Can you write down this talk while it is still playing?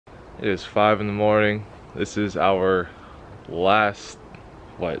It is 5 in the morning. This is our last,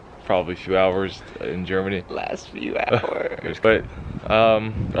 probably few hours in Germany. Last few hours. But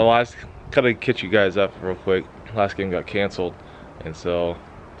gotta catch you guys up real quick. Last game got canceled, and so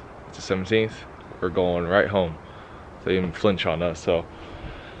it's the 17th. We're going right home. So they didn't even flinch on us. So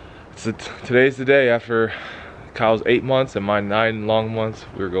today's the day. After Kyle's 8 months and my 9 long months,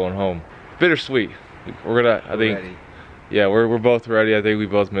 we're going home. Bittersweet. We're ready. Yeah, we're both ready. I think we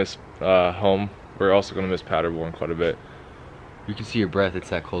both miss home. We're also gonna miss Paderborn quite a bit. You can see your breath. It's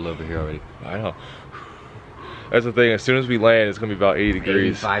that cold over here already. I know. That's the thing. As soon as we land, it's gonna be about 80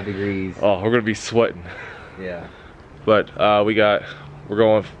 degrees. 85 degrees. Oh, we're gonna be sweating. Yeah. But we're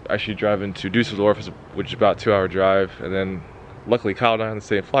going actually driving to Dusseldorf, which is about a 2-hour drive, and then luckily Kyle and I are on the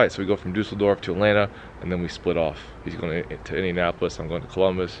same flight, so we go from Dusseldorf to Atlanta, and then we split off. He's going to Indianapolis. I'm going to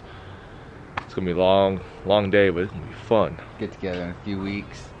Columbus. It's gonna be a long day, but it's gonna be fun. Get together in a few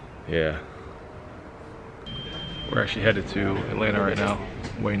weeks. Yeah. We're actually headed to Atlanta right now,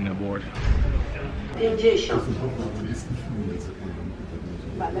 waiting to board. I'm just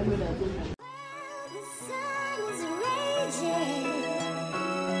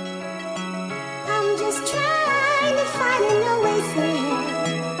trying to find an oasis.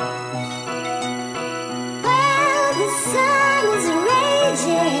 Well, the sun is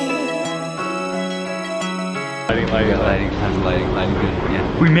raging. Lighting, good. Yeah.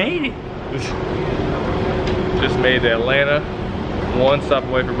 We made it. Just made to Atlanta. 1 stop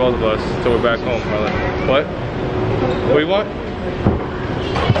away for both of us until we're back home. What? What do you want?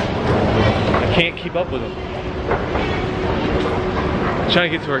 I can't keep up with them.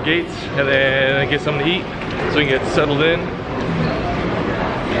 Trying to get to our gates and then get something to eat so we can get settled in.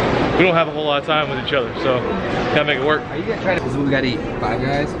 We don't have a whole lot of time with each other, so gotta make it work. Are you gonna try to? This is what we gotta eat. Five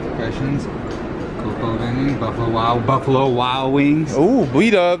Guys, Impressions, Cocoa Vending, Buffalo Wild Wings. Ooh,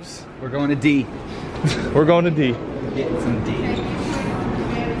 B-dubs. We're going to D. We're going to D. We're getting some D.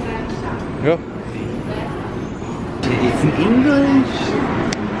 Yep. Get some English.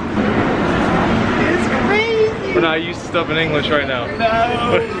 It's crazy. We're not used to stuff in English right now.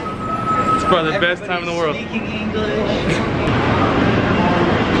 No. It's probably the best time in the world. Speaking English.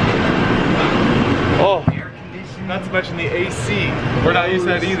 Oh, not to mention the AC. We're not used to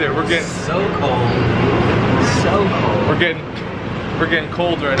that either. We're getting so cold. So cold. We're getting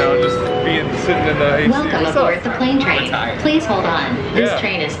cold right now, just sitting in the AC. Welcome aboard the plane train. Please hold on. This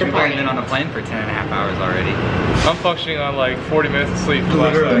train is departing. We've been on a plane for 10.5 hours already. I'm functioning on like 40 minutes of sleep.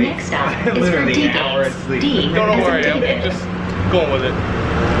 The next stop is for D gates. D Don't know where I as in am. David. Just going with it.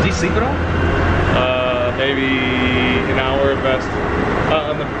 Did you sleep at all? Maybe an hour at best.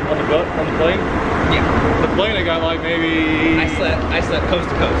 On the plane? Yeah. The plane I got like maybe... I slept coast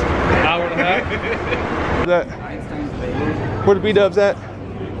to coast. An hour and a half. Where the B-dubs at?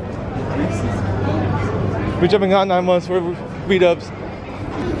 We're jumping on 9 months. Where B-dubs?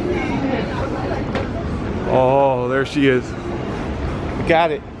 Oh, there she is.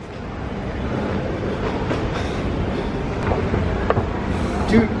 Got it.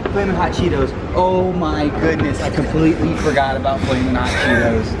 Dude, Flamin' Hot Cheetos. Oh my goodness, I completely forgot about Flamin' Hot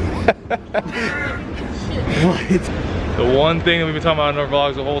Cheetos. What? The one thing that we've been talking about in our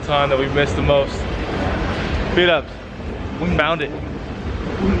vlogs the whole time that we've missed the most. B-dubs. We found it.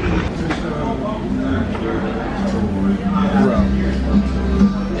 Bro.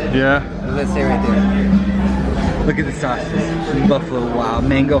 Yeah. What does that say right there? Look at the sauces. Buffalo Wild,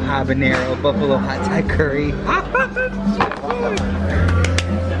 Mango Habanero, Buffalo Hot Thai Curry. Oh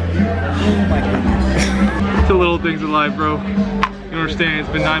my goodness. It's the little things in life, bro. You understand, it's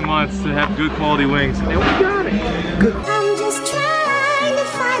been 9 months to have good quality wings. And we got it. Good. I'm just trying to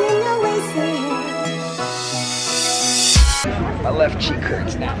find an oasis. My left cheek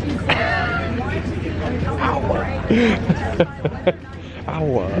hurts now. Ow. Ow.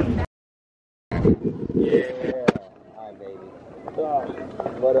 Yeah. Alright, baby.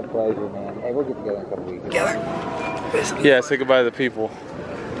 What a pleasure, man. Hey, we'll get together in a couple weeks. Together? Yeah, say goodbye to the people.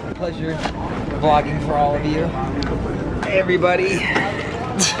 Pleasure vlogging for all of you. Hey, everybody.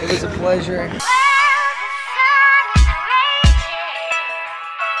 It was a pleasure.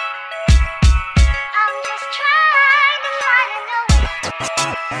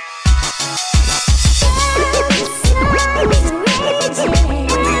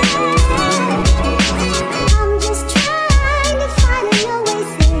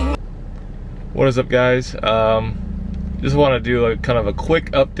 What is up, guys? Just want to do a kind of a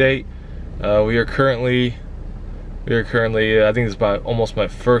quick update. We are currently I think it's about almost my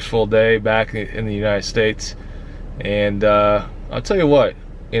first full day back in the United States, and I'll tell you what,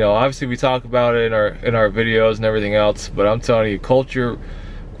 you know, obviously we talk about it in our videos and everything else, but I'm telling you, culture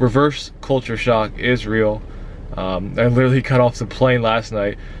reverse culture shock is real. I literally got off the plane last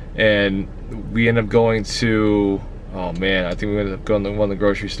night, and we ended up going to, oh man, I think we ended up going to one of the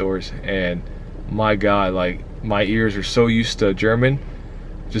grocery stores, and my God, like, my ears are so used to German,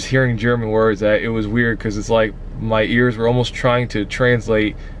 just hearing German words, that it was weird, because it's like my ears were almost trying to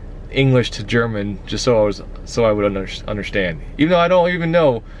translate English to German just so I would understand. Even though I don't even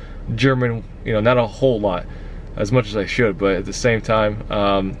know German, you know, not a whole lot, as much as I should, but at the same time,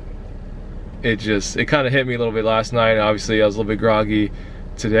 it kind of hit me a little bit last night. Obviously, I was a little bit groggy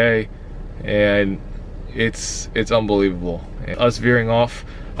today, and it's unbelievable. And us veering off.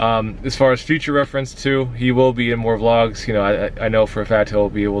 As far as future reference too, he will be in more vlogs. You know, I know for a fact he'll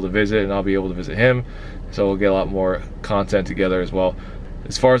be able to visit, and I'll be able to visit him, so we'll get a lot more content together as well.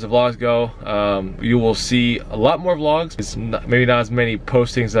 As far as the vlogs go, you will see a lot more vlogs. It's maybe not as many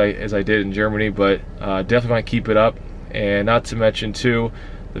postings as I did in Germany, but definitely want to keep it up. And not to mention too,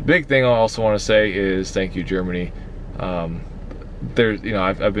 the big thing I also want to say is thank you, Germany. There's, you know,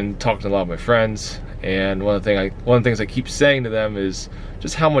 I've been talking to a lot of my friends, and one of the things I keep saying to them is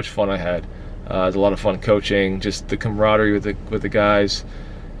just how much fun I had. It was a lot of fun coaching, just the camaraderie with the guys,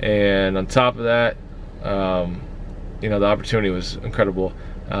 and on top of that, you know, the opportunity was incredible.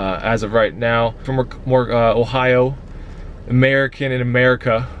 As of right now, from more Ohio, American in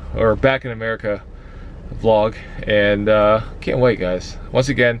America, or back in America vlog, and can't wait, guys. Once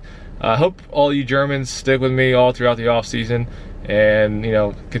again, I hope all you Germans stick with me all throughout the off season, and you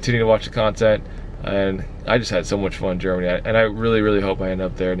know, continue to watch the content. And I just had so much fun in Germany, and I really hope I end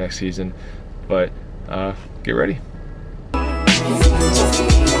up there next season. But get ready.